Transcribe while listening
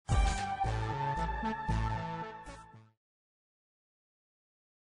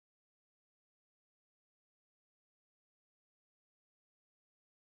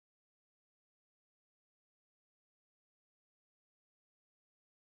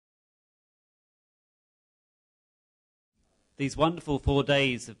These wonderful 4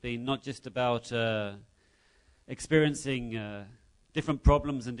 days have been not just about experiencing different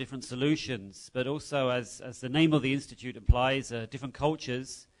problems and different solutions, but also, as the name of the Institute implies, different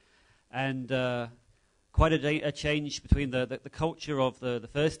cultures, and quite a change between the culture of the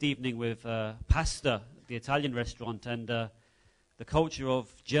first evening with pasta, the Italian restaurant, and the culture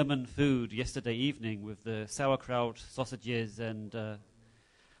of German food yesterday evening with the sauerkraut, sausages, and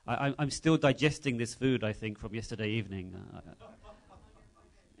I'm still digesting this food, I think, from yesterday evening.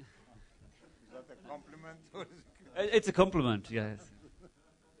 Is that a compliment? It's a compliment, yes.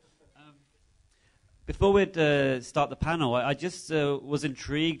 Before we start the panel, I just was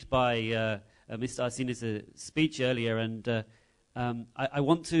intrigued by Mr. Arsenis' speech earlier, and I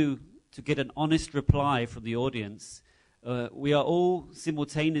want to get an honest reply from the audience. We are all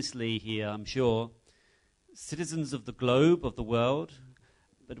simultaneously here, I'm sure, citizens of the globe, of the world,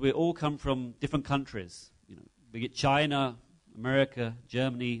 but we all come from different countries. You know, we get China, America,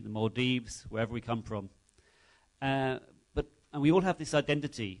 Germany, the Maldives, wherever we come from. And we all have this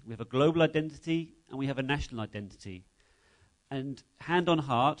identity. We have a global identity and we have a national identity. And hand on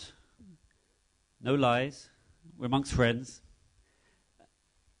heart, no lies, we're amongst friends.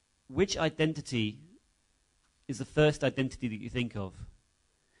 Which identity is the first identity that you think of?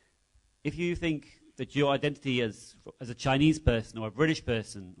 If you think that your identity as a Chinese person or a British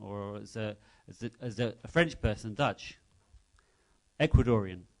person or as a French person, Dutch,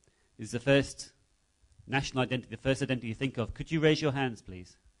 Ecuadorian, is the first national identity, the first identity you think of, could you raise your hands,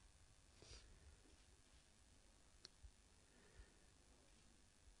 please?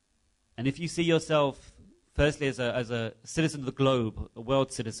 And if you see yourself, firstly, as a citizen of the globe, a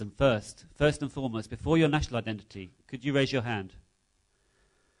world citizen first and foremost, before your national identity, could you raise your hand?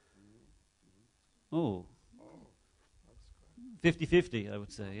 Oh, 50-50, I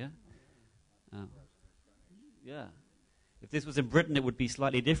would say, yeah? Yeah. If this was in Britain, it would be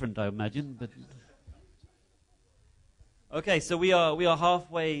slightly different, I imagine, but... Okay, so we are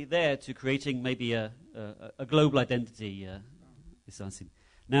halfway there to creating maybe a global identity.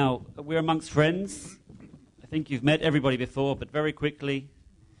 Now, we're amongst friends. I think you've met everybody before, but very quickly,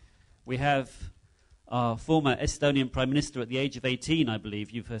 we have our former Estonian Prime Minister at the age of 18, I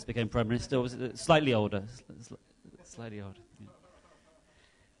believe. You first became Prime Minister, or was it slightly older? Slightly older. Yeah.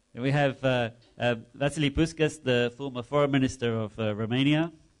 And we have Vasile, the former Foreign Minister of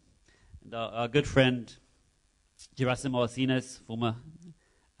Romania, and our good friend Gerassimos, former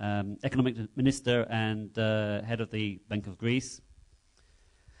Economic Minister and head of the Bank of Greece.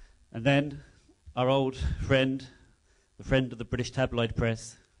 And then our old friend, the friend of the British tabloid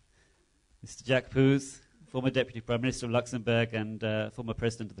press, Mr. Jacques Poos, former Deputy Prime Minister of Luxembourg and former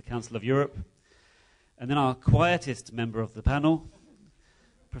President of the Council of Europe. And then our quietest member of the panel,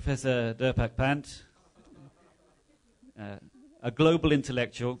 Professor Dipak Pant, a global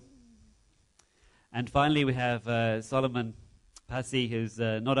intellectual. And finally, we have Solomon Passy, who's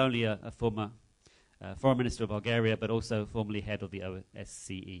not only a former Foreign Minister of Bulgaria, but also formerly head of the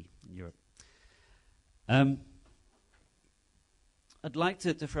OSCE in Europe. I'd like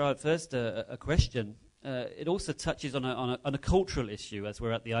to throw out first a question. It also touches on a cultural issue, as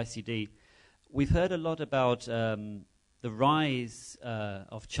we're at the ICD. We've heard a lot about the rise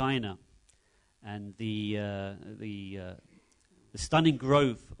of China and the stunning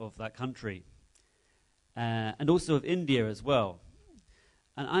growth of that country. And also of India as well.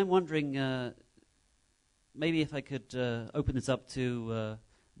 And I'm wondering, maybe if I could open this up to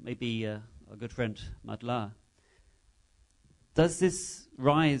maybe our good friend Laar. Does this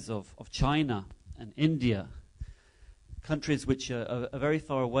rise of China and India, countries which are very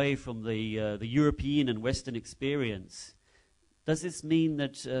far away from the European and Western experience, does this mean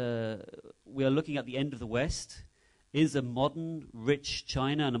that we are looking at the end of the West? Is a modern, rich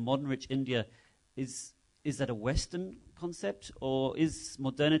China and a modern, rich India, is that a Western concept, or is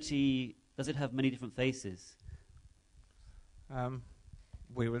modernity, does it have many different faces?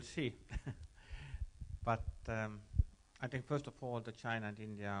 We will see. But I think first of all, the China and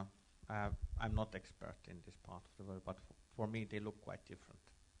India, I'm not expert in this part of the world, but for me they look quite different.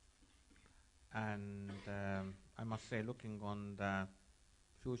 And I must say, looking on the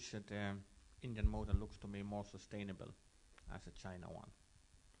future, the Indian model looks to me more sustainable as a China one.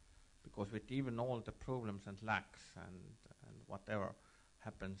 Because with even all the problems and lacks and whatever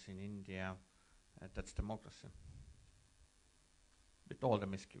happens in India, that's democracy. With all the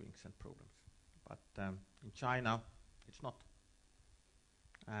misgivings and problems. But in China, it's not.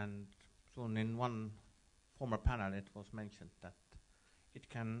 And soon in one former panel it was mentioned that it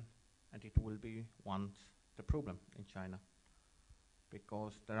can and it will be once the problem in China,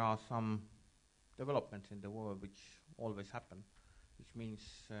 because there are some developments in the world which always happen, which means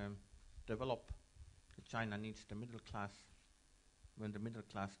develop. China needs the middle class. When the middle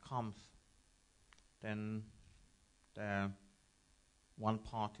class comes, then the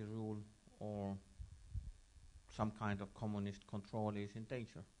one-party rule or some kind of communist control is in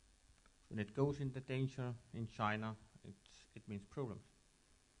danger. When it goes into danger in China, it means problems.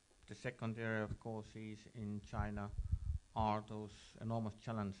 The second area, of course, is in China are those enormous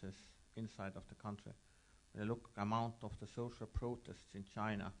challenges inside of the country. When you look at the amount of the social protests in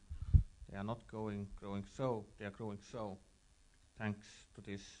China, they are not growing so, they are growing so, thanks to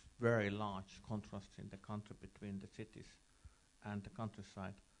this very large contrast in the country between the cities and the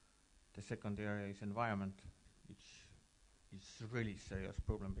countryside. The second area is environment, which is a really serious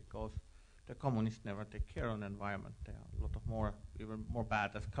problem because the communists never take care of the environment. They are a lot of more, even more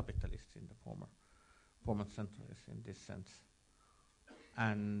bad as capitalists in the former centuries in this sense.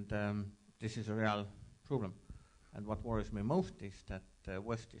 And this is a real problem. And what worries me most is that the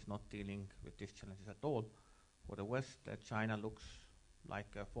West is not dealing with these challenges at all. For the West, China looks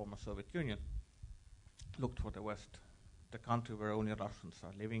like a former Soviet Union looked for the West, the country where only Russians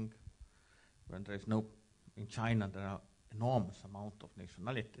are living, when there is no, in China there are enormous amount of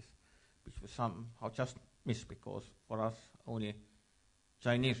nationalities, which we somehow just miss because for us only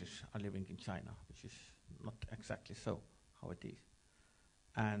Chinese are living in China, which is not exactly so how it is.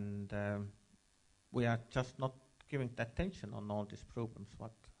 And we are just not giving the attention on all these problems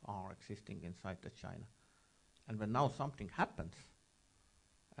what are existing inside the China. And when now something happens,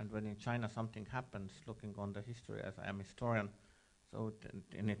 and when in China something happens, looking on the history as I am a historian, so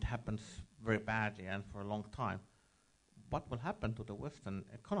and it happens very badly and for a long time, what will happen to the Western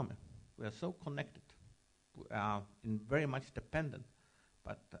economy? We are so connected, we are very much dependent,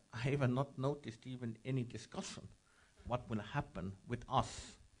 but I have not noticed even any discussion what will happen with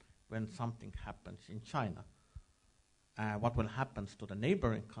us when something happens in China. What will happen to the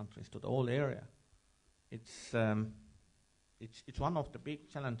neighboring countries, to the whole area. It's one of the big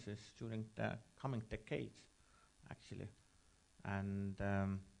challenges during the coming decades, actually. And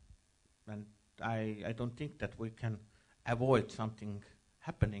I don't think that we can avoid something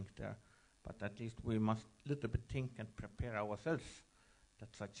happening there, but at least we must little bit think and prepare ourselves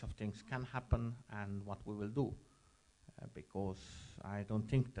that such of things can happen and what we will do, because I don't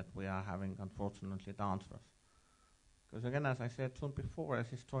think that we are having, unfortunately, the answers. Because again, as I said soon before, as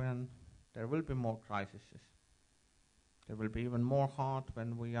historian, there will be more crises. There will be even more hard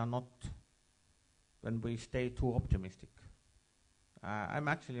when we are not, when we stay too optimistic. I'm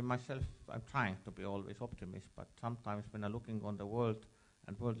actually myself, I'm trying to be always optimist, but sometimes when I'm looking on the world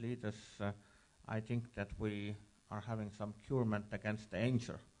and world leaders, I think that we are having some curement against the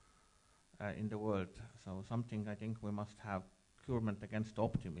danger in the world. So something I think we must have curement against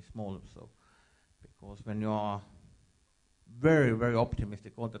optimism also, because when you are very, very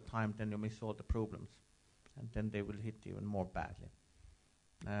optimistic all the time, then you miss all the problems, and then they will hit even more badly.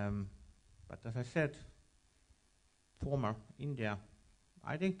 But as I said, former India,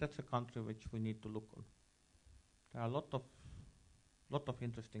 I think that's a country which we need to look on. There are a lot of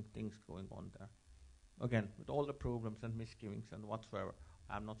interesting things going on there. Again, with all the problems and misgivings and whatsoever,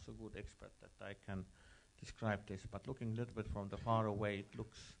 I'm not so good expert that I can describe this, but looking a little bit from the far away, it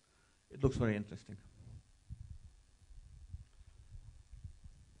looks very interesting.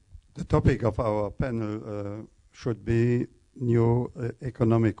 The topic of our panel should be new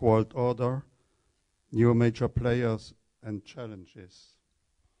economic world order, new major players and challenges.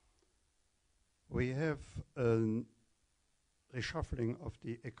 We have a reshuffling of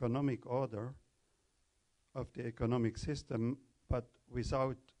the economic order, of the economic system, but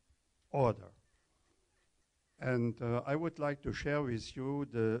without order. And I would like to share with you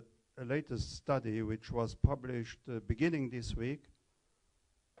the latest study which was published beginning this week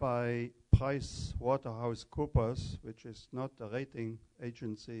by PricewaterhouseCoopers, which is not a rating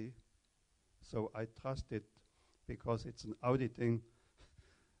agency, so I trust it because it's an auditing,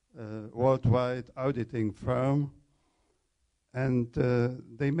 worldwide auditing firm. And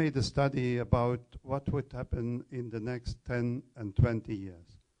they made a study about what would happen in the next 10 and 20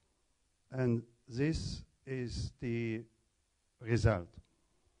 years. And this is the result.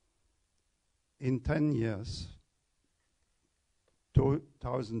 In 10 years,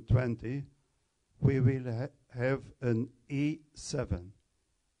 2020, we will have an E7,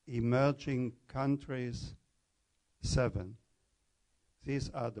 emerging countries 7. These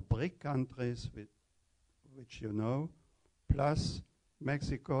are the BRIC countries, which you know, plus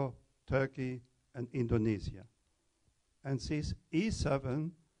Mexico, Turkey, and Indonesia. And this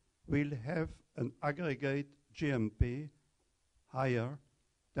E7 will have an aggregate GMP higher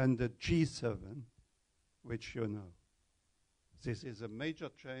than the G7, which you know. This is a major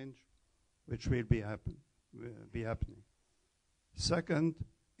change which will be happening. Second,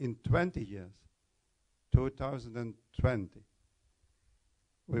 in 20 years, 2020,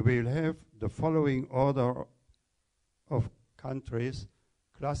 we will have the following order of countries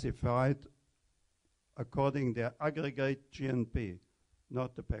classified according to their aggregate GNP,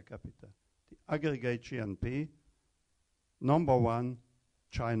 not the per capita. The aggregate GNP, number 1,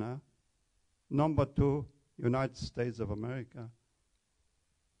 China, number 2, United States of America,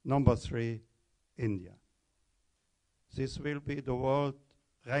 number 3, India. This will be the world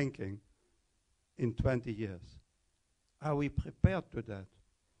ranking in 20 years. Are we prepared to that?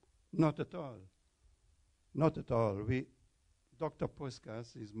 Not at all. Not at all. Dr.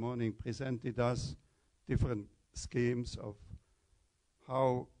 Puşcaş this morning presented us different schemes of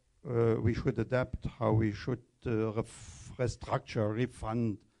how we should adapt, how we should restructure,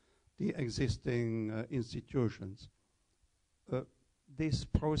 refund the existing institutions. This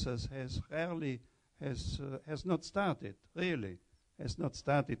process has not started, really. Has not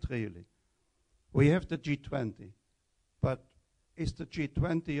started, really. We have the G20, but is the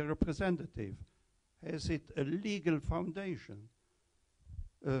G20 representative? Has it a legal foundation?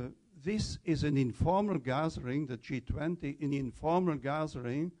 This is an informal gathering, the G20, an informal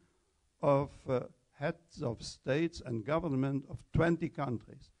gathering of heads of states and government of 20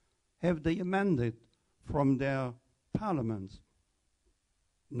 countries. Have they amended from their parliaments?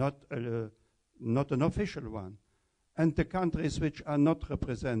 Not an official one. And the countries which are not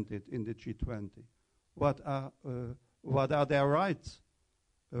represented in the G20, what are their rights?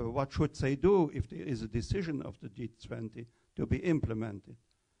 What should they do if there is a decision of the G20 to be implemented?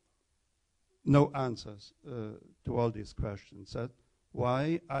 No answers to all these questions. That's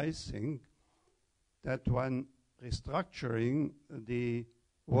why I think that when restructuring the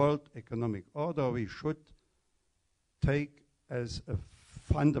world economic order, we should take as a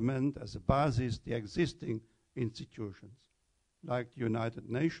fundament, as a basis, the existing institutions, like the United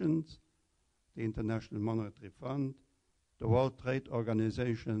Nations, the International Monetary Fund, the World Trade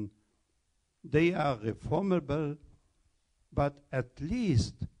Organization. They are reformable, but at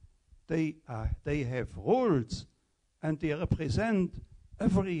least they have rules, and they represent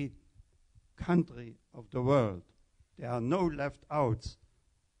every country of the world. There are no left outs.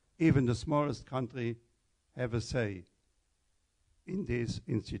 Even the smallest country have a say in these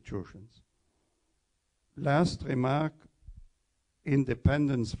institutions. Last remark,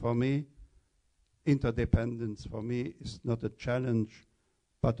 interdependence for me is not a challenge,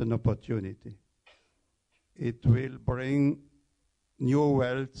 but an opportunity. It will bring new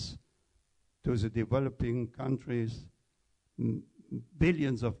wealth to the developing countries.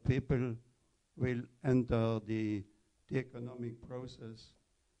 Billions of people will enter the economic process,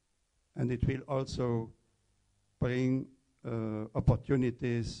 and it will also bring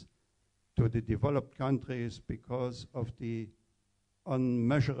opportunities to the developed countries because of the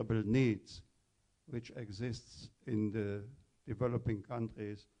unmeasurable needs which exists in the developing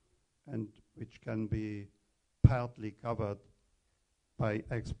countries and which can be partly covered by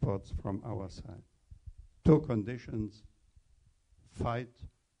exports from our side. Two conditions: fight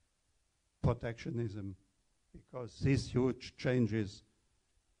protectionism, because these huge changes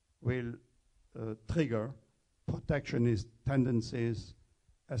will trigger protectionist tendencies,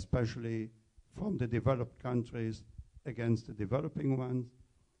 especially from the developed countries against the developing ones.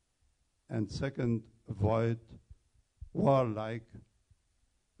 And second, avoid war-like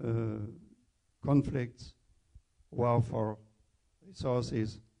conflicts, war for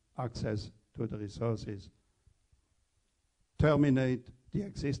resources, access to the resources, terminate the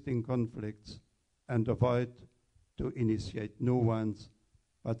existing conflicts and avoid to initiate new ones.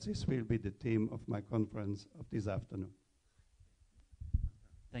 But this will be the theme of my conference of this afternoon.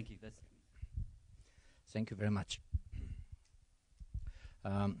 Thank you. Vasile. Thank you very much.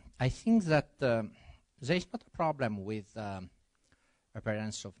 I think that there is not a problem with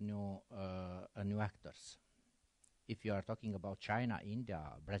appearance of new actors. If you are talking about China, India,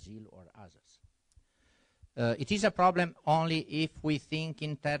 Brazil, or others, it is a problem only if we think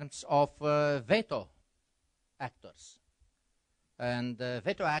in terms of veto actors. And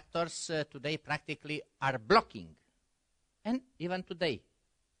veto actors today practically are blocking, and even today,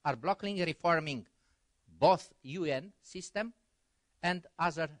 are blocking reforming both UN system and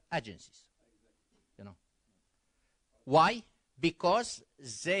other agencies. You know. Why? because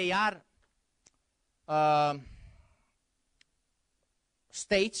they are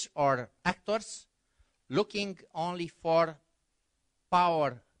states or actors looking only for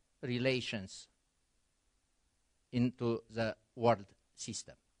power relations into the world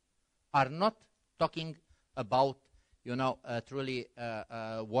system, are not talking about, truly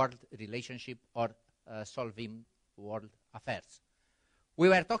world relationship or solving world affairs. We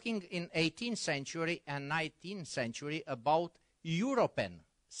were talking in 18th century and 19th century about European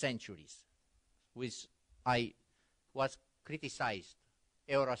centuries, which I was criticized,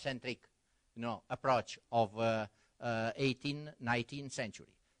 Eurocentric approach of 18th, 19th century.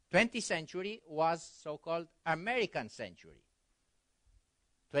 20th century was so-called American century.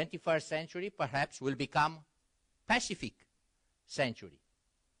 21st century perhaps will become Pacific century.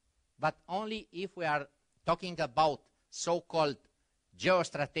 But only if we are talking about so-called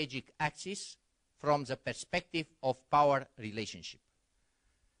geostrategic axis from the perspective of power relationship.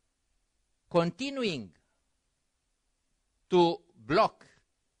 Continuing to block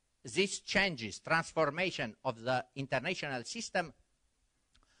these changes, transformation of the international system,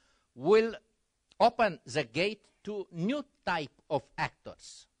 will open the gate to new type of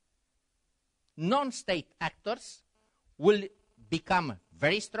actors. Non-state actors will become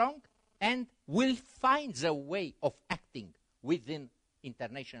very strong and will find the way of acting within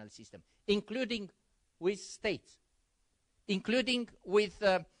international system, including with states, including with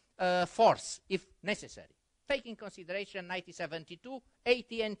force if necessary. Take in consideration 1972,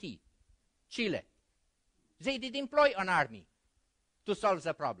 AT&T, Chile. They did employ an army to solve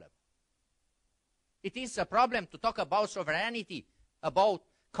the problem. It is a problem to talk about sovereignty, about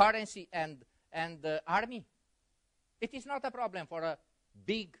currency and army. It is not a problem for a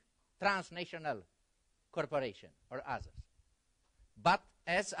big transnational corporation or others. But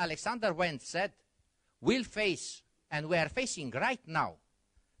as Alexander Wendt said, we'll face, and we are facing right now,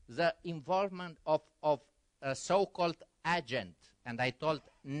 the involvement of a so-called agent, and I told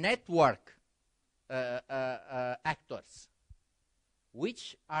network actors,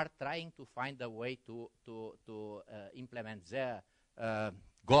 which are trying to find a way to implement their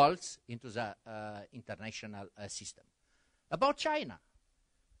goals into the international system. About China.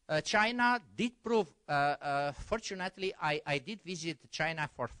 China did prove, fortunately, I did visit China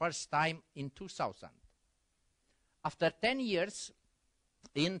for first time in 2000. After 10 years,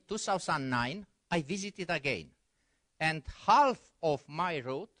 in 2009, I visited again. And half of my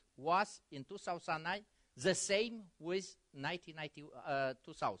route was in 2009, the same with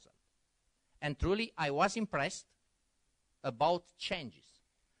 2000. And truly, I was impressed about changes.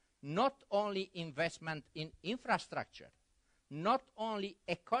 Not only investment in infrastructure, not only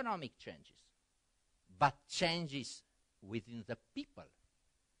economic changes, but changes within the people,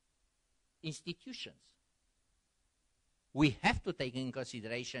 institutions. We have to take in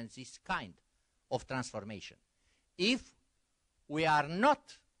consideration this kind of transformation. If we are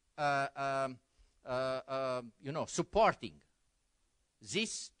not supporting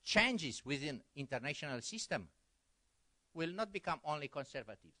these changes within international system, will not become only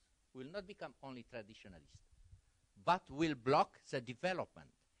conservative, will not become only traditionalist, but will block the development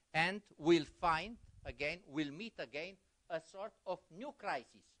and will find again, will meet again a sort of new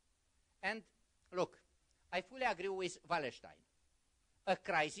crisis. And look, I fully agree with Wallerstein. A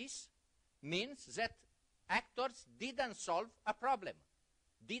crisis means that actors didn't solve a problem,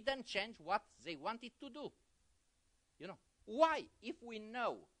 didn't change what they wanted to do. Why, if we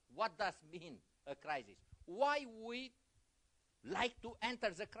know what does mean a crisis, why we like to enter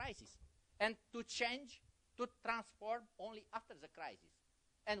the crisis and to change, to transform only after the crisis,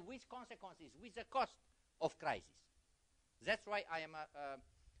 and with consequences, with the cost of crisis. That's why I am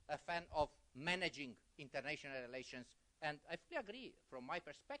a fan of managing international relations, and I fully agree from my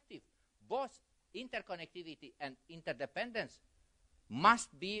perspective, both interconnectivity and interdependence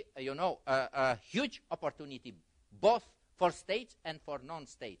must be, a huge opportunity, both for states and for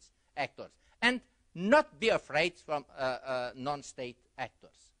non-states actors, and not be afraid from non-state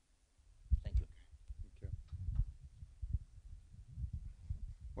actors. Thank you. Thank you.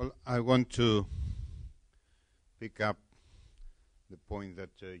 Well, I want to pick up the point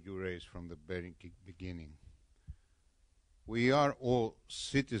that you raised from the very beginning. We are all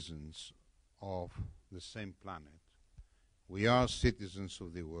citizens of the same planet. We are citizens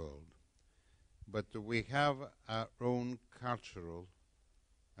of the world, but we have our own cultural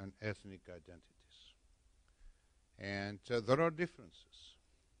and ethnic identities. And there are differences.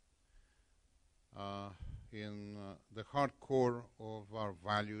 In the hardcore of our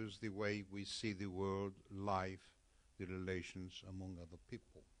values, the way we see the world, life, the relations among other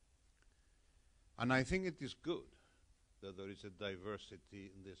people. And I think it is good that there is a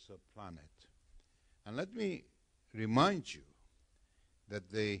diversity in this planet. And let me remind you that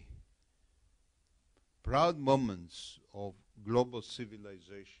the proud moments of global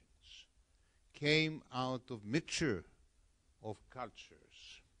civilizations came out of mixture of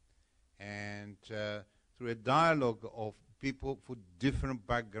cultures and through a dialogue of people with different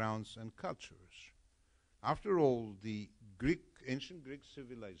backgrounds and cultures. After all, the ancient Greek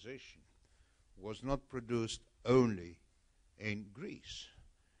civilization was not produced only in Greece.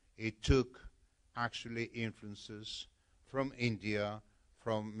 It took actually influences from India,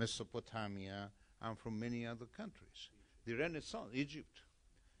 from Mesopotamia, and from many other countries. The Renaissance, Egypt,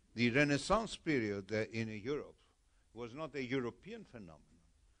 the Renaissance period in Europe was not a European phenomenon,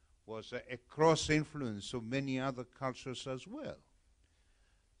 was a cross-influence of many other cultures as well.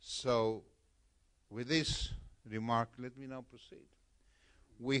 So, with this remark, let me now proceed.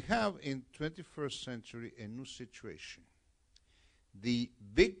 We have in 21st century a new situation. The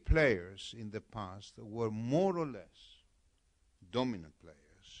big players in the past were more or less dominant players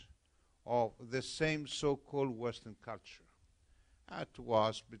of the same so-called Western culture. It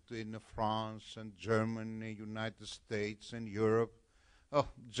was between France and Germany, United States and Europe,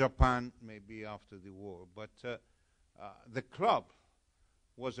 Japan maybe after the war, but the club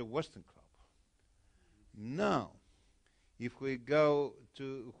was a Western club. Now, if we go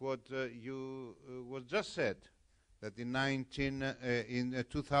to what you was just said, that in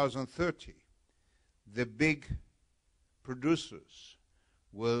 2030, the big producers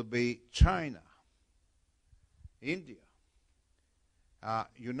will be China, India,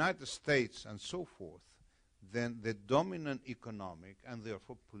 United States, and so forth, then the dominant economic and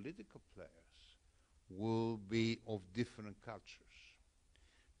therefore political players will be of different cultures.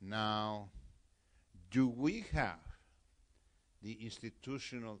 Now, do we have the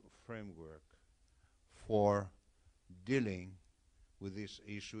institutional framework for dealing with this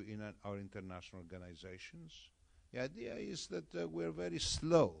issue in our international organizations? The idea is that we're very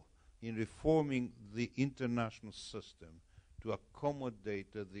slow in reforming the international system to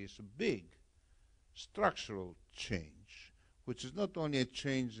accommodate this big structural change, which is not only a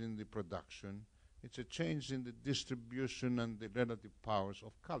change in the production, it's a change in the distribution and the relative powers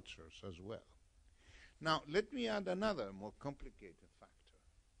of cultures as well. Now, let me add another more complicated factor,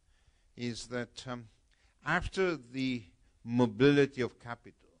 is that after the mobility of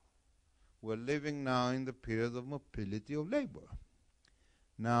capital, we're living now in the period of mobility of labor.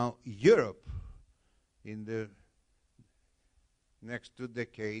 Now, Europe, in the next 2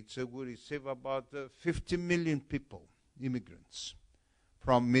 decades, will receive about 50 million people, immigrants,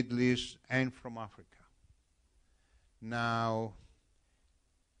 from Middle East and from Africa. Now,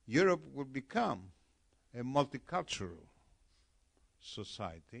 Europe will become a multicultural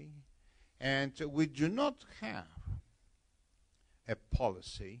society, and we do not have a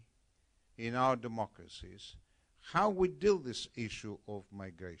policy in our democracies how we deal this issue of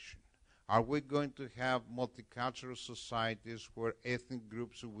migration. Are we going to have multicultural societies where ethnic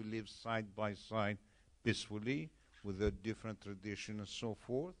groups will live side by side peacefully with their different traditions and so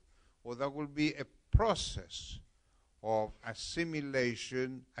forth? Or there will be a process of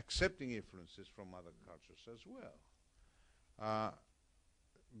assimilation, accepting influences from other cultures as well?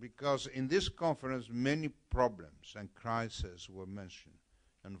 Because in this conference, many problems and crises were mentioned.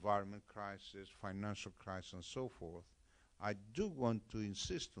 Environment crisis, financial crisis, and so forth. I do want to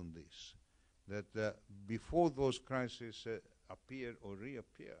insist on this, that before those crises appear or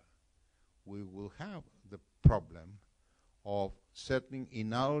reappear, we will have the problem of settling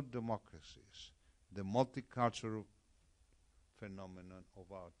in our democracies the multicultural phenomenon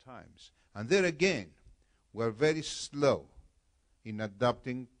of our times. And there again, we're very slow in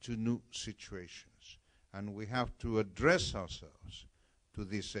adapting to new situations. And we have to address ourselves to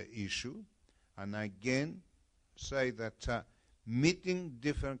this issue, and again say that meeting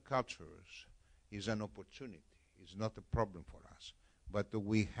different cultures is an opportunity. It's not a problem for us. But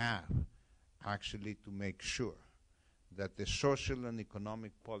we have actually to make sure that the social and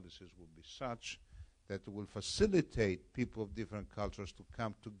economic policies will be such that will facilitate people of different cultures to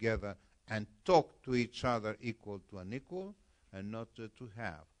come together and talk to each other equal to an equal, and not to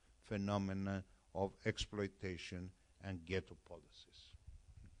have phenomena of exploitation and ghetto policies.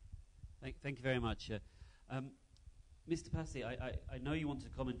 Thank you very much. Mr. Passy, I know you want to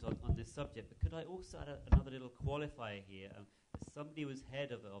comment on this subject, but could I also add another little qualifier here? As somebody who was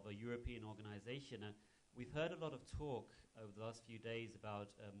head of a European organization, we've heard a lot of talk over the last few days about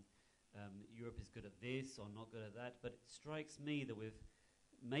Europe is good at this or not good at that, but it strikes me that with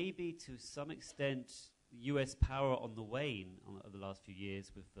maybe to some extent US power on the wane over the last few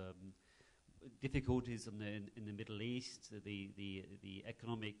years with difficulties in the Middle East, the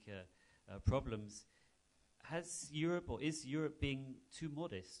economic problems. Has Europe, or is Europe being too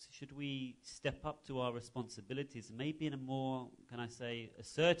modest? Should we step up to our responsibilities, maybe in a more, can I say,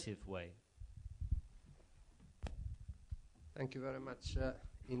 assertive way? Thank you very much.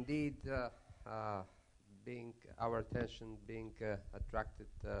 Indeed, being our attention being attracted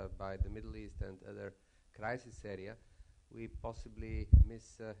by the Middle East and other crisis area, we possibly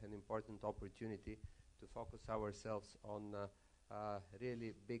miss an important opportunity to focus ourselves on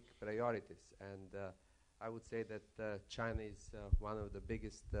really big priorities. And I would say that China is one of the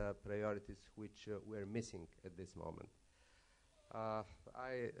biggest priorities which we're missing at this moment.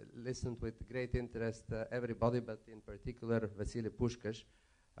 I listened with great interest everybody, but in particular Vasile Puşcaş,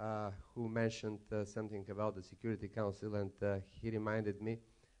 who mentioned something about the Security Council, and he reminded me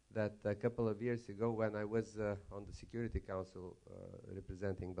that a couple of years ago when I was on the Security Council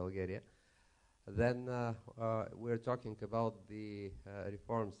representing Bulgaria, then we were talking about the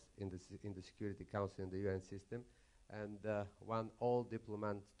reforms in the Security Council and the UN system, and one old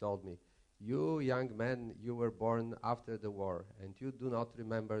diplomat told me, "You young men, you were born after the war, and you do not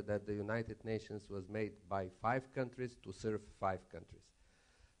remember that the United Nations was made by 5 countries to serve 5 countries.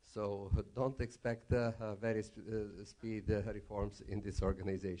 So don't expect very speed reforms in this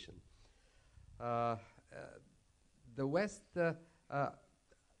organization." The West,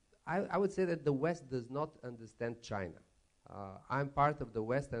 I would say that the West does not understand China. I'm part of the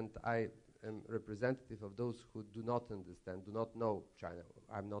West, and I am representative of those who do not understand, do not know China.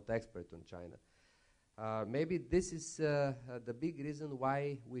 I'm not expert on China. Maybe this is the big reason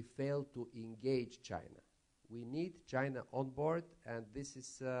why we fail to engage China. We need China on board, and this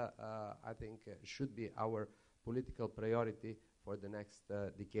is, I think, should be our political priority for the next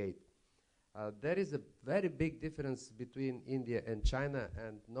decade. There is a very big difference between India and China,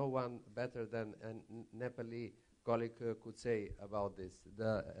 and no one better than a Nepali colleague could say about this.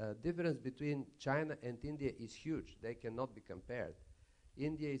 The difference between China and India is huge. They cannot be compared.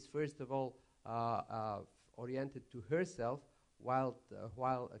 India is, first of all, oriented to herself,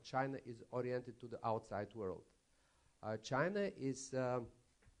 while China is oriented to the outside world. China is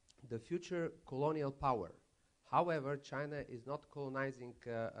the future colonial power. However, China is not colonizing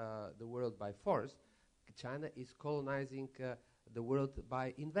the world by force. China is colonizing the world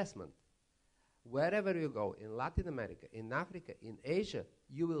by investment. Wherever you go, in Latin America, in Africa, in Asia,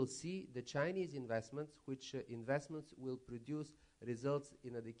 you will see the Chinese investments, which investments will produce results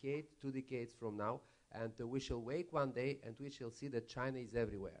in a decade, 2 decades from now, and we shall wake one day and we shall see that China is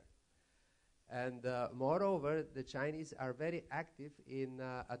everywhere. And moreover, the Chinese are very active in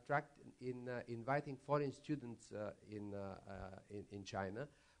inviting foreign students in China,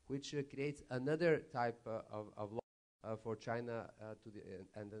 which creates another type of law for China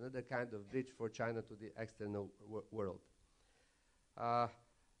and another kind of bridge for China to the external world.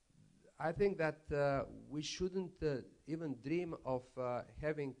 I think that we shouldn't even dream of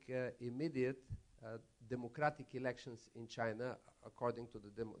having immediate democratic elections in China according to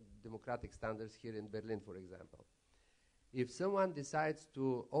the democratic standards here in Berlin, for example. If someone decides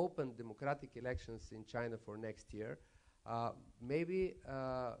to open democratic elections in China for next year, maybe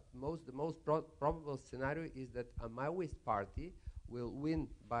the most probable scenario is that a Maoist party will win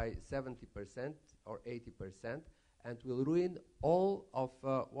by 70% or 80% and will ruin all of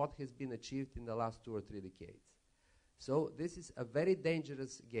what has been achieved in the last 2 or 3 decades. So this is a very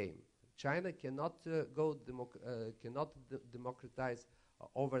dangerous game. China cannot democratize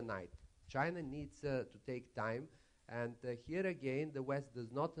overnight. China needs to take time, and here again the West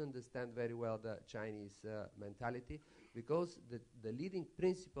does not understand very well the Chinese mentality, because the leading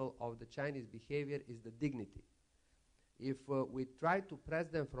principle of the Chinese behavior is the dignity. If we try to press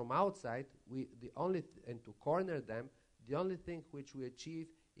them from outside, and to corner them, the only thing which we achieve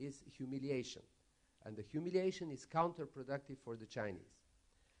is humiliation, and the humiliation is counterproductive for the Chinese.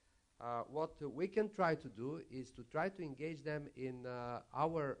 What we can try to do is to try to engage them in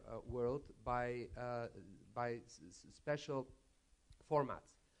our world by special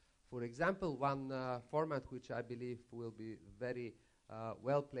formats. For example, one format which I believe will be very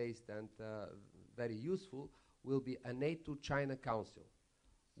well placed and very useful will be a NATO-China Council.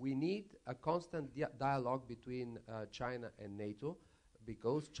 We need a constant dialogue between China and NATO,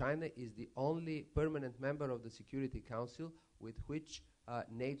 because China is the only permanent member of the Security Council with which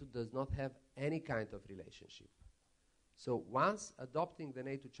NATO does not have any kind of relationship. So once adopting the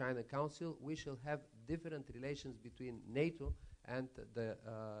NATO-China Council, we shall have different relations between NATO and the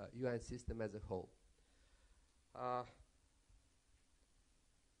UN system as a whole.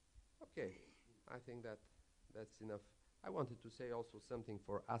 Okay, I think that's enough I wanted to say also something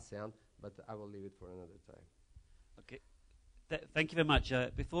for ASEAN, but I will leave it for another time. Okay. Thank you very much.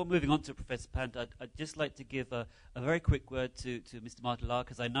 Before moving on to Professor Pant, I'd just like to give a very quick word to Mr. Mart,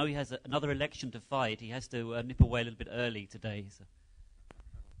 because I know he has another election to fight. He has to nip away a little bit early today. So.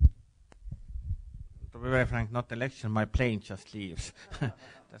 To be very frank, not election, my plane just leaves.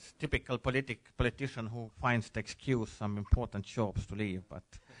 That's typical politician who finds the excuse some important jobs to leave. But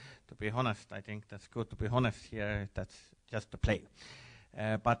to be honest, I think that's good to be honest here. That's just the plane.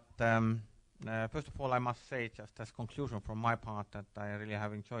 First of all, I must say, just as conclusion from my part, that I really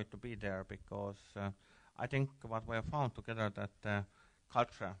have enjoyed to be there, because I think what we have found together, that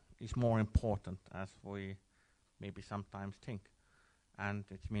culture is more important as we maybe sometimes think. And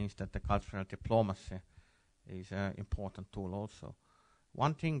it means that the cultural diplomacy is an important tool also.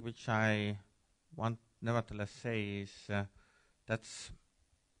 One thing which I want nevertheless say is that's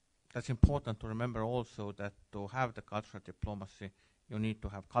important to remember also, that to have the cultural diplomacy, you need to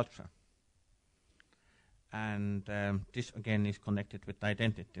have culture. And this again is connected with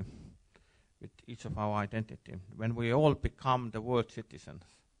identity, with each of our identity. When we all become the world citizens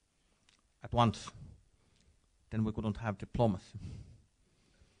at once, then we couldn't have diplomacy.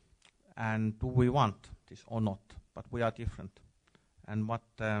 And do we want this or not? But we are different. And what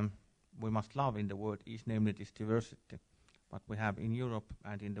we must love in the world is namely this diversity, what we have in Europe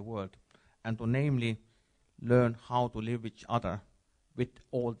and in the world. And to namely learn how to live with each other with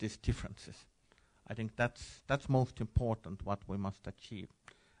all these differences. I think that's most important, what we must achieve.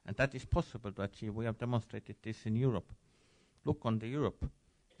 And that is possible to achieve. We have demonstrated this in Europe. Look on the Europe.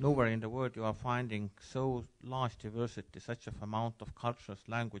 Nowhere in the world you are finding so large diversity, such an amount of cultures,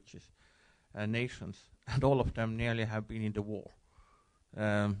 languages, nations, and all of them nearly have been in the war.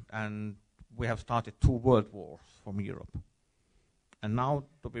 And we have started 2 world wars from Europe. And now,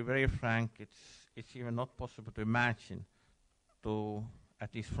 to be very frank, it's even not possible to imagine to,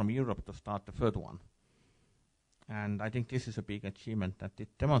 at least from Europe, to start the 3rd one. And I think this is a big achievement, that it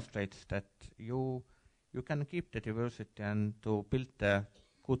demonstrates that you can keep the diversity and to build the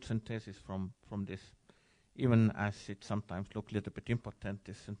good synthesis from this, even as it sometimes looks a little bit impotent,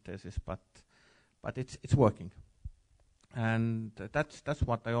 this synthesis, but it's working. And that's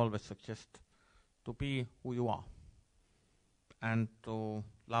what I always suggest, to be who you are and to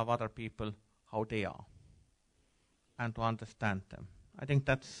love other people how they are and to understand them. I think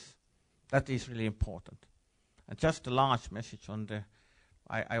that is really important. And just a large message on the,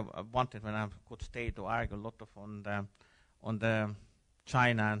 I wanted, when I could stay, to argue a lot of on the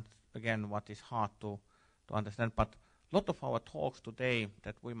China, and again what is hard to understand, but a lot of our talks today,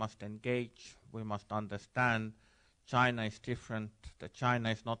 that we must engage, we must understand China is different, that China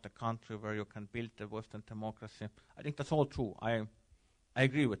is not a country where you can build a Western democracy. I think that's all true. I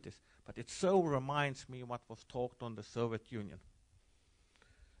agree with this. But it so reminds me what was talked on the Soviet Union.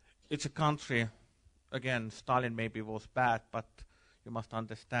 It's a country, again, Stalin maybe was bad, but you must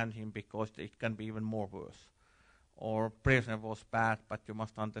understand him because it can be even more worse. Or Brezhnev was bad, but you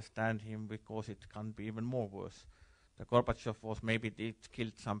must understand him because it can be even more worse. The Gorbachev was, maybe it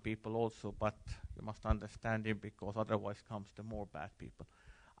killed some people also, but you must understand him because otherwise comes the more bad people.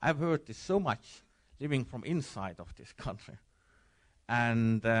 I've heard this so much living from inside of this country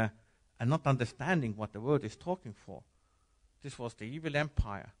and not understanding what the word is talking for. This was the evil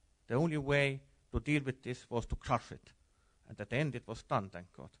empire. The only way to deal with this was to crush it. And at the end it was done, thank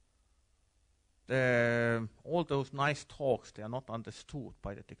God. All those nice talks, they are not understood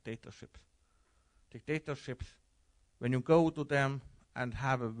by the dictatorships. Dictatorships, when you go to them and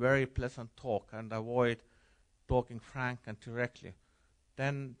have a very pleasant talk and avoid talking frank and directly,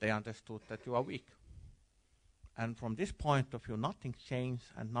 then they understood that you are weak. And from this point of view, nothing changes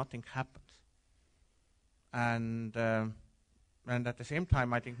and nothing happens. And at the same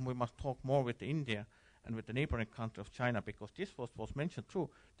time, I think we must talk more with India and with the neighboring country of China, because this was mentioned too,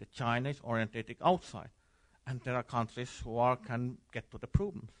 that China is orientated outside. And there are countries who can get to the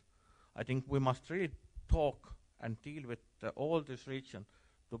problems. I think we must really talk and deal with all this region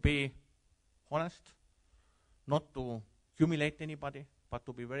to be honest, not to humiliate anybody, but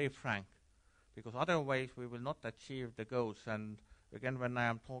to be very frank. Because otherwise we will not achieve the goals. And again, when I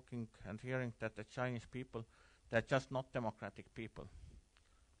am talking and hearing that the Chinese people, they're just not democratic people.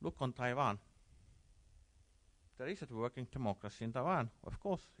 Look on Taiwan. There is a working democracy in Taiwan. Of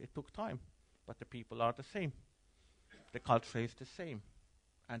course, it took time, but the people are the same. The culture is the same,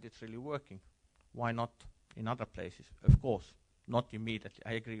 and it's really working. Why not in other places? Of course, not immediately.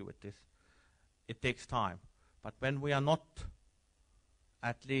 I agree with this. It takes time. But when we are not,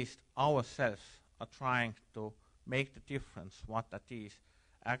 at least ourselves, are trying to make the difference, what that is,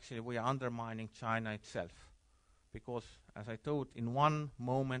 actually we are undermining China itself. because, as I told, in one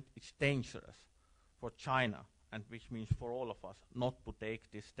moment it's dangerous for China, and which means for all of us, not to take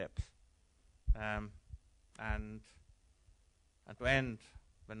these steps. And to end,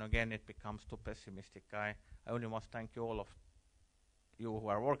 when again it becomes too pessimistic, I only must thank you all of you who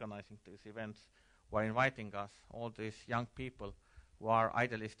are organizing these events, who are inviting us, all these young people who are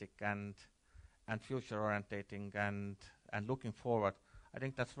idealistic and future-orientating and looking forward. I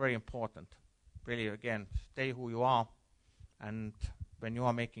think that's very important. Really, again, stay who you are, and when you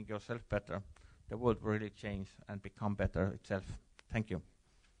are making yourself better, the world will really change and become better itself. Thank you.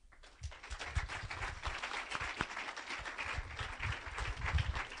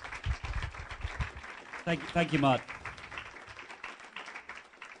 Thank you, Mart.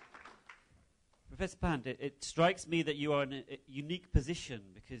 Professor Pant, it strikes me that you are in a unique position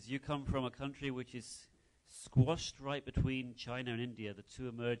because you come from a country which is squashed right between China and India, the two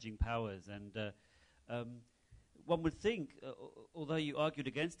emerging powers. And one would think, although you argued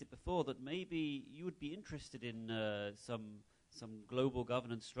against it before, that maybe you would be interested in some global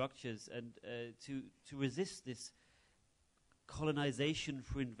governance structures and to resist this colonization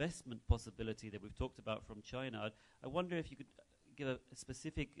for investment possibility that we've talked about from China. I wonder if you could give a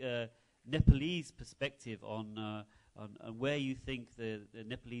specific Nepalese perspective on where you think the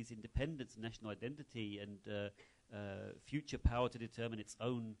Nepalese independence, national identity, and future power to determine its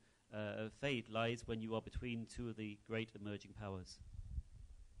own fate lies when you are between two of the great emerging powers.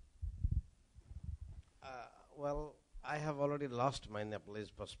 Well, I have already lost my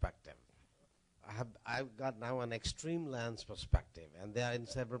Nepalese perspective. I've got now an extreme lands perspective, and they are in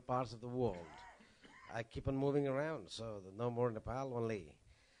several parts of the world. I keep on moving around, so no more Nepal only.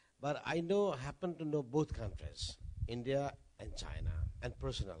 But I happen to know both countries, India and China, and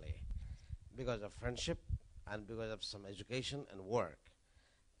personally, because of friendship and because of some education and work.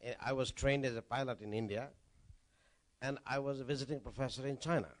 I was trained as a pilot in India, and I was a visiting professor in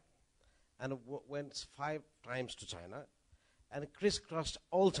China, and went 5 times to China, and crisscrossed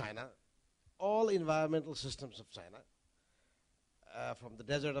all China, all environmental systems of China, from the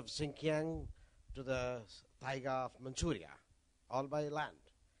desert of Xinjiang to the taiga of Manchuria, all by land.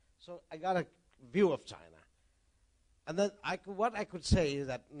 So I got a view of China. And then what I could say is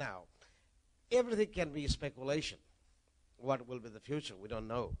that now, everything can be speculation. What will be the future? We don't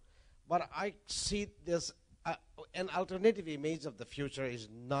know. But I see this, an alternative image of the future is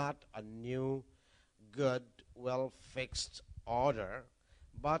not a new, good, well-fixed order,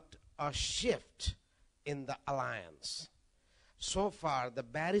 but a shift in the alliance. So far, the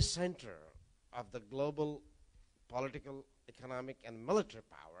barycenter of the global political, economic, and military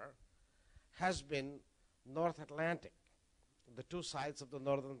power has been North Atlantic, the two sides of the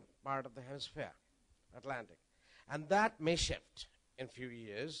northern part of the hemisphere, Atlantic. And that may shift in a few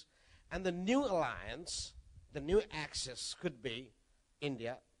years, and the new alliance, the new axis could be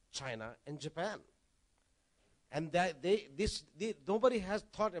India, China, and Japan. And nobody has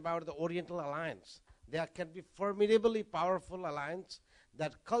thought about the Oriental alliance. There can be formidably powerful alliance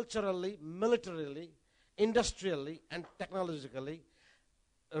that culturally, militarily, industrially, and technologically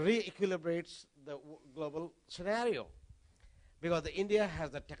re-equilibrates the global scenario. Because India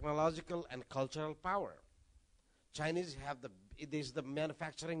has the technological and cultural power. Chinese have it is the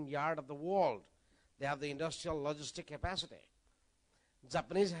manufacturing yard of the world. They have the industrial logistic capacity.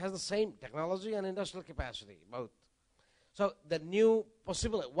 Japanese has the same technology and industrial capacity, both. So the new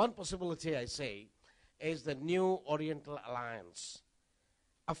one possibility I say is the new Oriental alliance.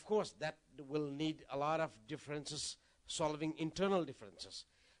 Of course, that will need a lot of differences, solving internal differences.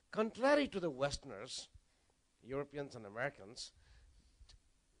 Contrary to the Westerners, Europeans and Americans,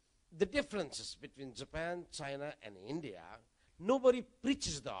 the differences between Japan, China, and India, nobody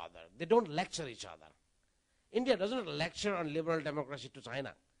preaches the other. They don't lecture each other. India doesn't lecture on liberal democracy to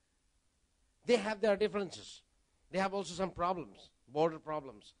China. They have their differences. They have also some problems, border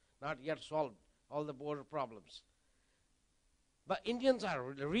problems, not yet solved, all the border problems. But Indians are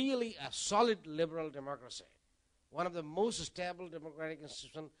really a solid liberal democracy, one of the most stable democratic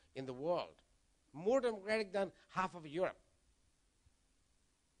institutions in the world, more democratic than half of Europe.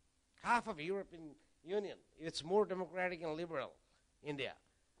 Half of European Union, it's more democratic and liberal, India.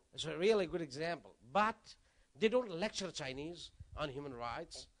 It's a really good example. But they don't lecture Chinese on human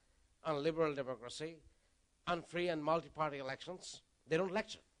rights, on liberal democracy, on free and multi-party elections. They don't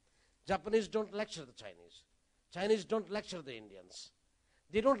lecture. Japanese don't lecture the Chinese. Chinese don't lecture the Indians.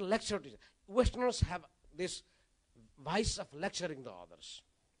 They don't lecture. Westerners have this vice of lecturing the others.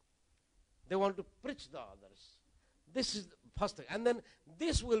 They want to preach the others. This is the first thing. And then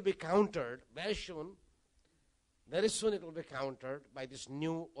this will be countered very soon. Very soon it will be countered by this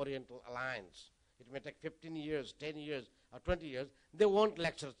new Oriental alliance. it may take 15 years, 10 years, or 20 years, they won't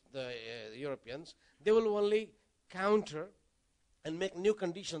lecture the Europeans. They will only counter and make new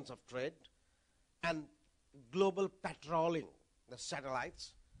conditions of trade and global patrolling, the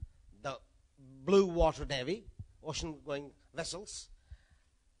satellites, the blue water navy, ocean-going vessels,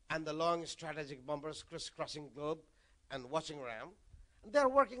 and the long strategic bombers crisscrossing globe and watching around. They are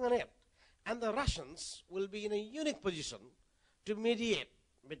working on it. And the Russians will be in a unique position to mediate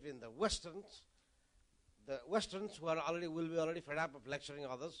between the Westerns who are will be already fed up of lecturing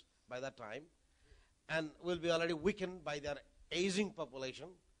others by that time, and will be already weakened by their aging population,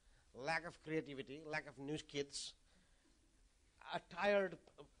 lack of creativity, lack of new kids, a tired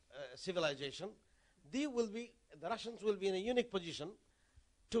civilization. The Russians will be in a unique position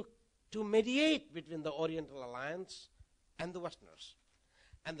to mediate between the Oriental Alliance and the Westerners.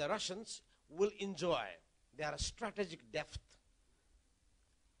 And the Russians will enjoy their strategic depth.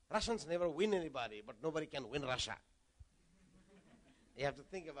 Russians never win anybody, but nobody can win Russia. You have to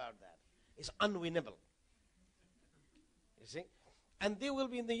think about that. It's unwinnable. You see? And they will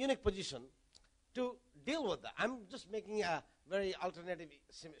be in the unique position to deal with that. I'm just making a very alternative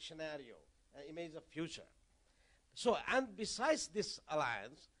scenario, an image of future. So, and besides this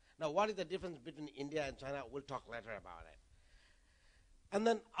alliance, now what is the difference between India and China? We'll talk later about it. And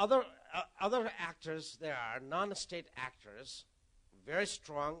then other actors, there are non-state actors, very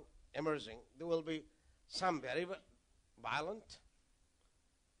strong, emerging. There will be some very violent,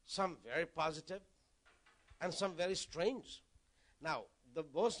 some very positive, and some very strange. Now, the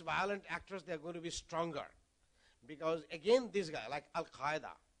most violent actors, they're going to be stronger. Because, again, this guy, like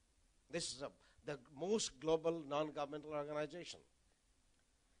Al-Qaeda, this is the most global non-governmental organization.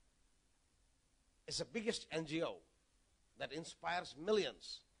 It's the biggest NGO that inspires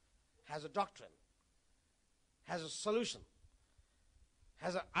millions, has a doctrine, has a solution,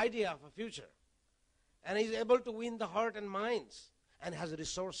 has an idea of a future, and is able to win the heart and minds, and has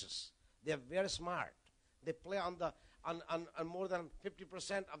resources. They are very smart. They play on more than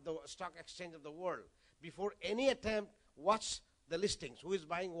 50% of the stock exchange of the world. Before any attempt, watch the listings, who is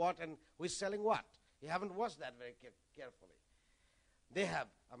buying what and who is selling what. You haven't watched that very carefully. They have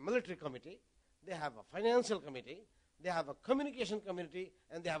a military committee, they have a financial committee, they have a communication committee,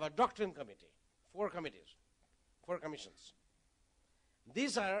 and they have a doctrine committee. 4 committees, 4 commissions.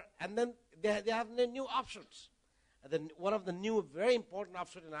 These are, and then they have new options. And then one of the new, very important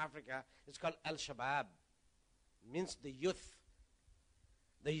options in Africa is called Al-Shabaab, means the youth.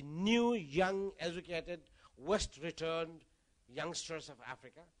 The new, young, educated, West-returned youngsters of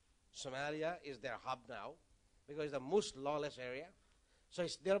Africa. Somalia is their hub now, because it's the most lawless area. So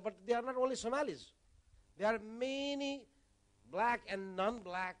it's there, but they are not only Somalis. There are many black and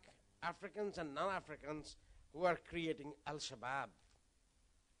non-black Africans and non-Africans who are creating Al-Shabaab,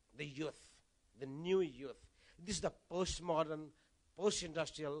 the youth, the new youth. This is the postmodern,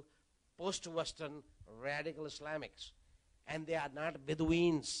 post-industrial, post-Western radical Islamics. And they are not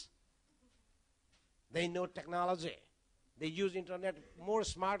Bedouins. They know technology. They use internet more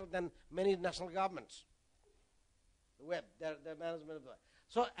smarter than many national governments. The web, their management of the web.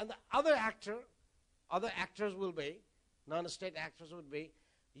 So, and the other actors will be, non-state actors would be,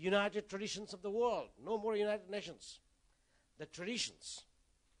 United Traditions of the world. No more United Nations. The traditions.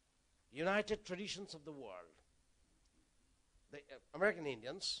 United Traditions of the world. The American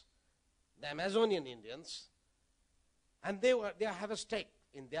Indians, the Amazonian Indians, and they have a stake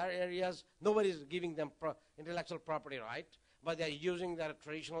in their areas. Nobody is giving them intellectual property right, but they are using their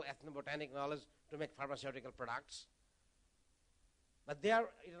traditional ethnobotanic knowledge to make pharmaceutical products. But their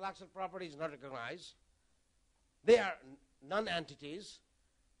intellectual property is not recognized. They are non-entities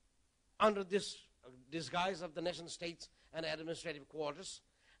under this disguise of the nation states and administrative quarters.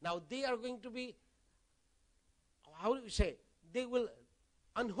 Now they are going to be, how do we say, they will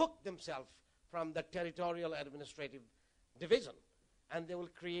unhook themselves from the territorial administrative division, and they will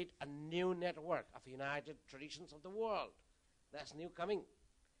create a new network of United Traditions of the world. That's new coming.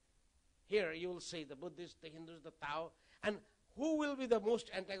 Here you will see the Buddhists, the Hindus, the Tao, and who will be the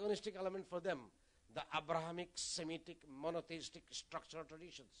most antagonistic element for them? The Abrahamic, Semitic, monotheistic structural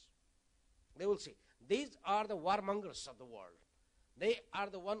traditions. They will see. These are the warmongers of the world. They are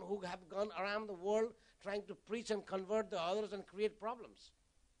the ones who have gone around the world trying to preach and convert the others and create problems.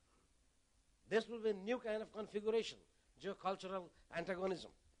 This will be a new kind of configuration, geocultural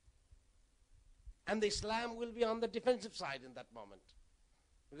antagonism. And the Islam will be on the defensive side in that moment.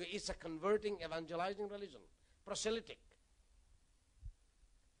 Because it's a converting, evangelizing religion, proselytic.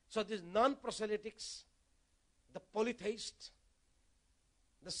 So these non-proselytics, the polytheists,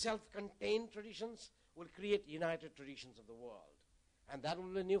 the self-contained traditions will create United Traditions of the world. And that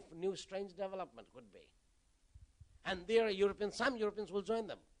will be a new strange development, could be. And there are some Europeans will join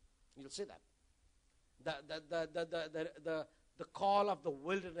them. You'll see that. The call of the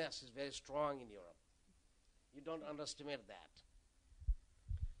wilderness is very strong in Europe. You don't underestimate that.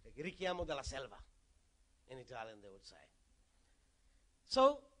 The richiamo della selva, in Italian they would say.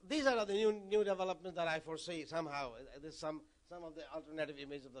 So these are the new developments that I foresee somehow. There's some of the alternative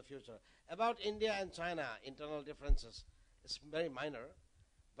image of the future. About India and China, internal differences, it's very minor,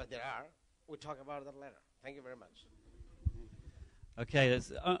 but there are. We'll talk about that later. Thank you very much. Okay,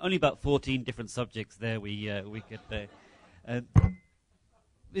 there's only about 14 different subjects there we could...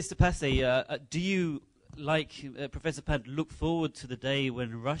 Mr. Passy, do you, like Professor Pant, look forward to the day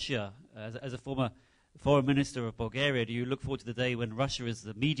when Russia, as a former foreign minister of Bulgaria, do you look forward to the day when Russia is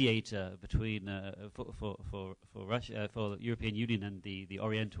the mediator between for Russia, for the European Union and the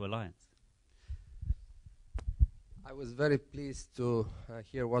Oriental Alliance? I was very pleased to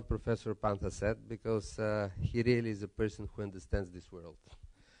hear what Professor Panta said, because he really is a person who understands this world.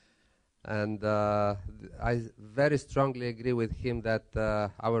 And I very strongly agree with him that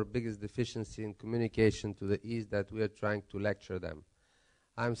our biggest deficiency in communication to the East, that we are trying to lecture them.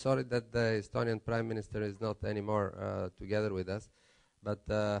 I'm sorry that the Estonian Prime Minister is not anymore together with us, but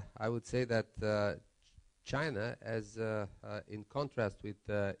I would say that China, as in contrast with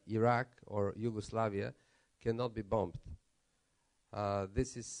Iraq or Yugoslavia, cannot be bombed.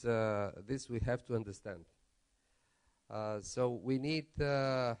 This we have to understand. So we need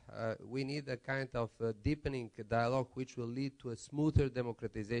a kind of deepening dialogue which will lead to a smoother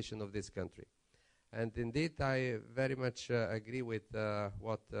democratization of this country. And indeed, I very much agree with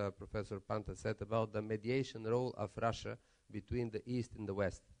what Professor Panta said about the mediation role of Russia between the East and the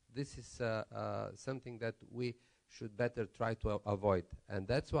West. This is something that we should better try to avoid. And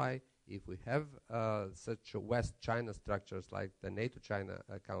that's why, if we have such West-China structures like the NATO-China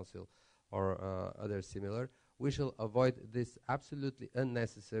Council or others similar, we shall avoid this absolutely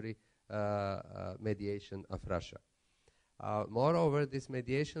unnecessary mediation of Russia. Moreover, this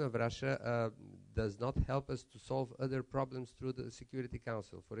mediation of Russia does not help us to solve other problems through the Security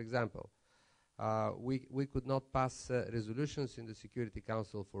Council. For example, we could not pass resolutions in the Security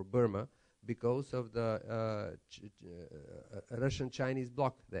Council for Burma because of the Russian-Chinese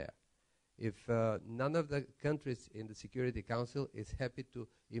bloc there. If none of the countries in the Security Council is happy to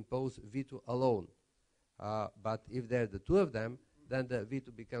impose veto alone, but if there are the two of them, then the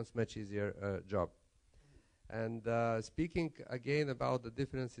veto becomes much easier job. And speaking again about the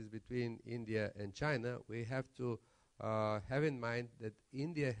differences between India and China, we have to have in mind that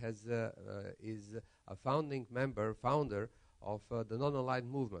India is a founder of the non-aligned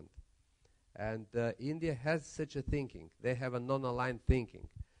movement. And India has such a thinking. They have a non-aligned thinking.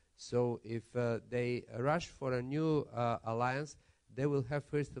 So if they rush for a new alliance, they will have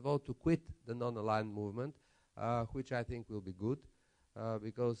first of all to quit the non-aligned movement, which I think will be good.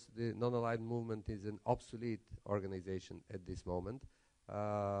 Because the non-aligned movement is an obsolete organization at this moment.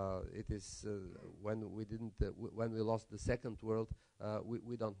 It is when we lost the second world,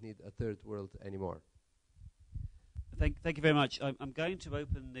 we don't need a third world anymore. Thank you very much. I'm going to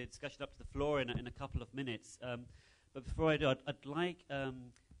open the discussion up to the floor in a couple of minutes. But before I do, I'd like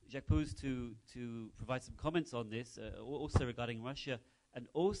Jacques Poos to provide some comments on this, also regarding Russia, and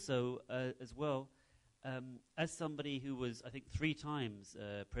also as well. As somebody who was, I think, 3 times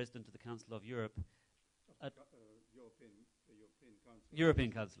President of the Council of Europe,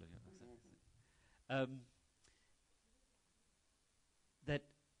 European Council, that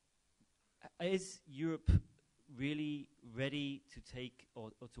is Europe really ready to take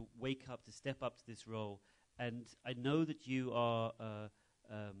or to wake up, to step up to this role? And I know that you are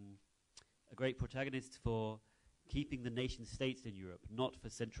a great protagonist for keeping the nation states in Europe, not for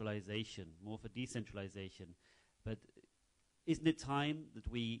centralization, more for decentralization. But isn't it time that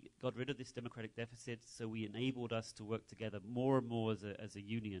we got rid of this democratic deficit so we enabled us to work together more and more as a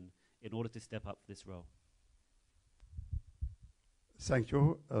union in order to step up for this role? Thank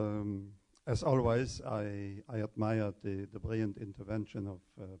you. As always, I admire the brilliant intervention of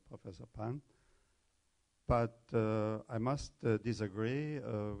Professor Pant. But I must disagree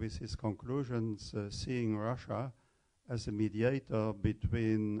with his conclusions, seeing Russia as a mediator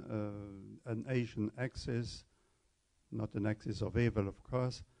between an Asian axis, not an axis of evil, of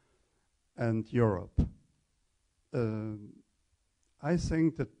course, and Europe. I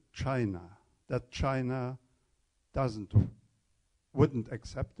think that China wouldn't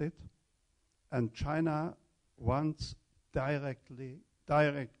accept it, and China wants direct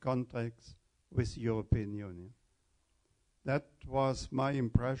contracts with the European Union. That was my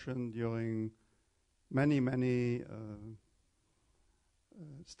impression during many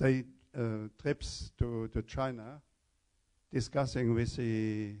state trips to China, discussing with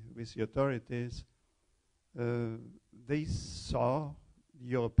the authorities, they saw the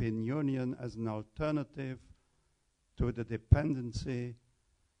European Union as an alternative to the dependency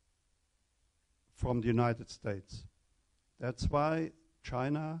from the United States. That's why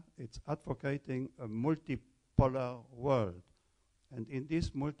China is advocating a multipolar world. And in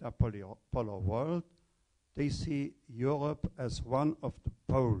this multipolar world, they see Europe as one of the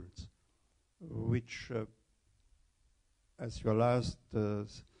poles, which, as your last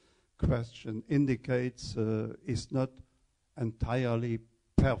question indicates, is not entirely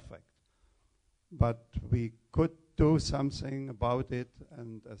perfect. But we could do something about it,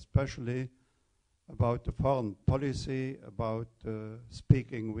 and especially about the foreign policy, about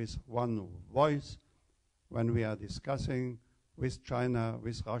speaking with one voice when we are discussing with China,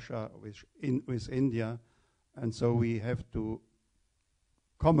 with Russia, with India. And so we have to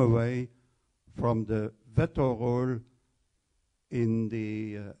come away from the veto role in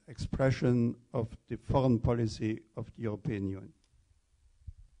the expression of the foreign policy of the European Union.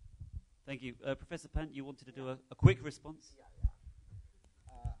 Thank you. Professor Pant, you wanted to do a quick response?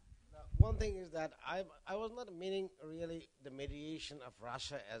 One thing is that I was not meaning really the mediation of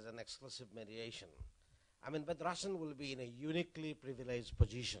Russia as an exclusive mediation. I mean, but Russian will be in a uniquely privileged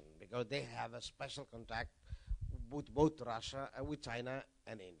position because they have a special contact with both Russia, with China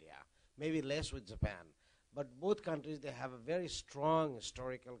and India. Maybe less with Japan. But both countries, they have a very strong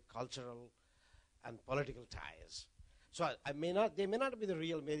historical, cultural, and political ties. So they may not be the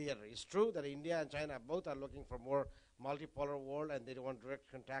real mediator. It's true that India and China both are looking for more multipolar world and they don't want direct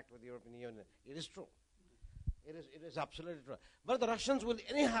contact with the European Union. It is true. It is absolutely true. But the Russians will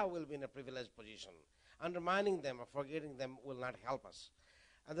anyhow be in a privileged position. Undermining them or forgetting them will not help us.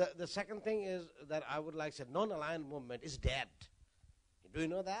 And the second thing is that I would like to say non-aligned movement is dead. Do you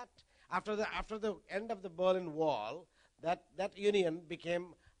know that? After the end of the Berlin Wall, that union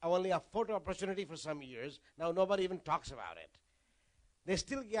became only a photo opportunity for some years. Now nobody even talks about it. They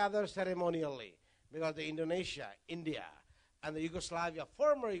still gather ceremonially because the Indonesia, India, and the Yugoslavia,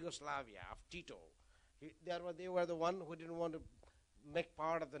 former Yugoslavia of Tito, they were the one who didn't want to make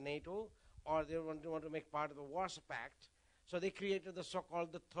part of the NATO, or they didn't want to make part of the Warsaw Pact. So they created the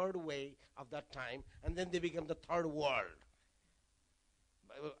so-called the third way of that time, and then they became the third world.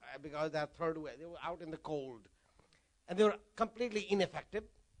 Because that third way, they were out in the cold. And they were completely ineffective.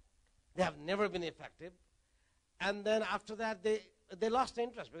 They have never been effective. And then after that, they lost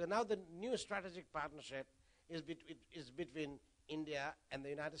interest, because now the new strategic partnership is between India and the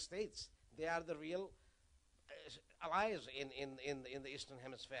United States. They are the real allies in the Eastern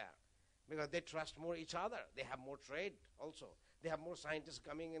Hemisphere, because they trust more each other. They have more trade also. They have more scientists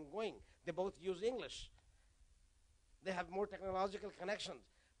coming and going. They both use English. They have more technological connections.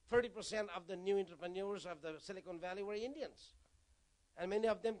 30% of the new entrepreneurs of the Silicon Valley were Indians. And many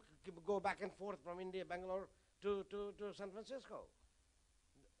of them go back and forth from India, Bangalore, to San Francisco.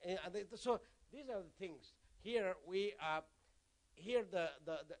 So these are the things. Here the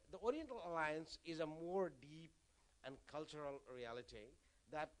Oriental Alliance is a more deep and cultural reality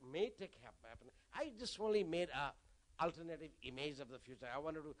that may happen. I just only made a alternative image of the future. I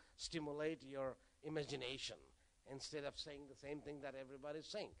wanted to stimulate your imagination instead of saying the same thing that everybody's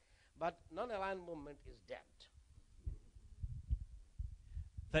saying. But non-aligned movement is dead.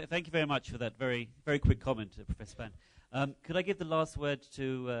 Thank you very much for that very, very quick comment, Professor Pant. Could I give the last word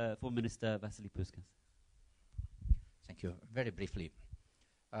to Foreign Minister Vasile Puşcaş? Thank you. Very briefly.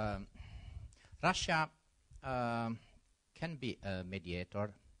 Russia can be a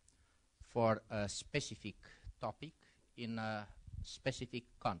mediator for a specific topic in a specific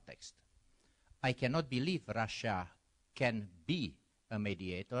context. I cannot believe Russia can be a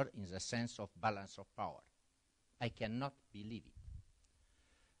mediator in the sense of balance of power. I cannot believe it.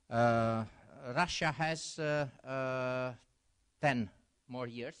 Russia has 10 more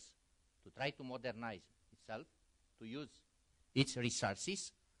years to try to modernize itself, to use its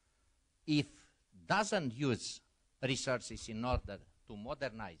resources. If doesn't use resources in order to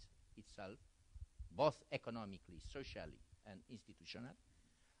modernize itself, both economically, socially, and institutionally,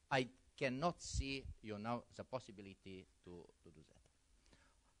 I cannot see, the possibility to do that.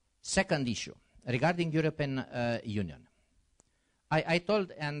 Second issue, regarding European Union. I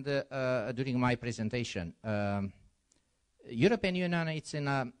told, and during my presentation, European Union is in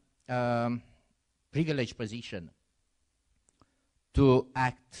a privileged position to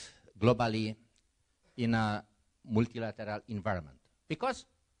act globally in a multilateral environment. Because,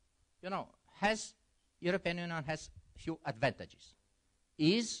 European Union has few advantages.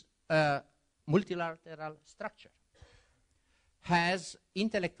 Is a multilateral structure. has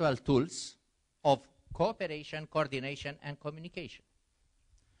intellectual tools of cooperation, coordination, and communication,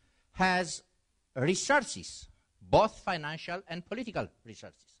 has resources, both financial and political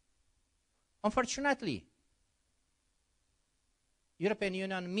resources. Unfortunately, European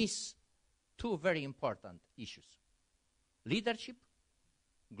Union misses two very important issues: leadership,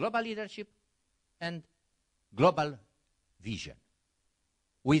 global leadership, and global vision.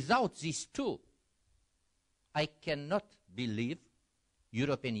 Without these two, I cannot believe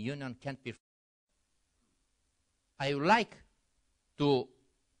European Union can perform. I would like to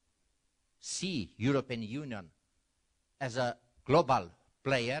see European Union as a global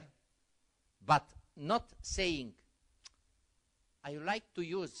player, but not saying, I would like to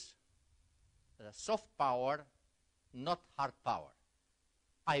use soft power, not hard power.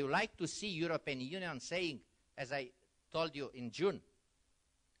 I would like to see European Union saying, as I told you in June,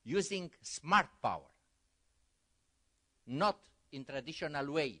 using smart power, not in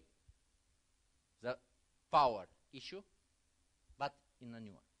traditional way, the power issue, but in a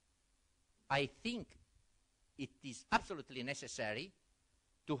new one. I think it is absolutely necessary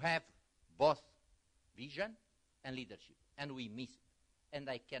to have both vision and leadership, and we miss it. And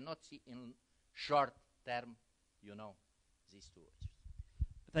I cannot see in short term, these two issues.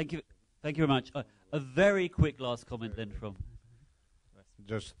 Thank you. Thank you very much. A very quick last comment then from...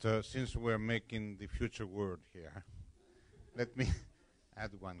 Just since we're making the future world here, let me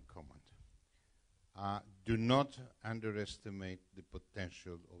add one comment. Do not underestimate the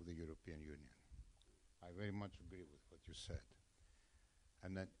potential of the European Union. I very much agree with what you said.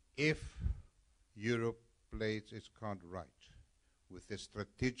 And that if Europe plays its card right, with a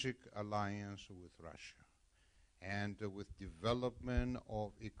strategic alliance with Russia, and with development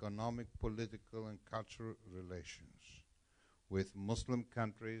of economic, political, and cultural relations with Muslim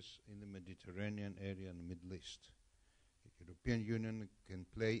countries in the Mediterranean area and the Middle East, the European Union can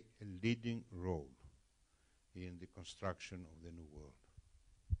play a leading role in the construction of the new world.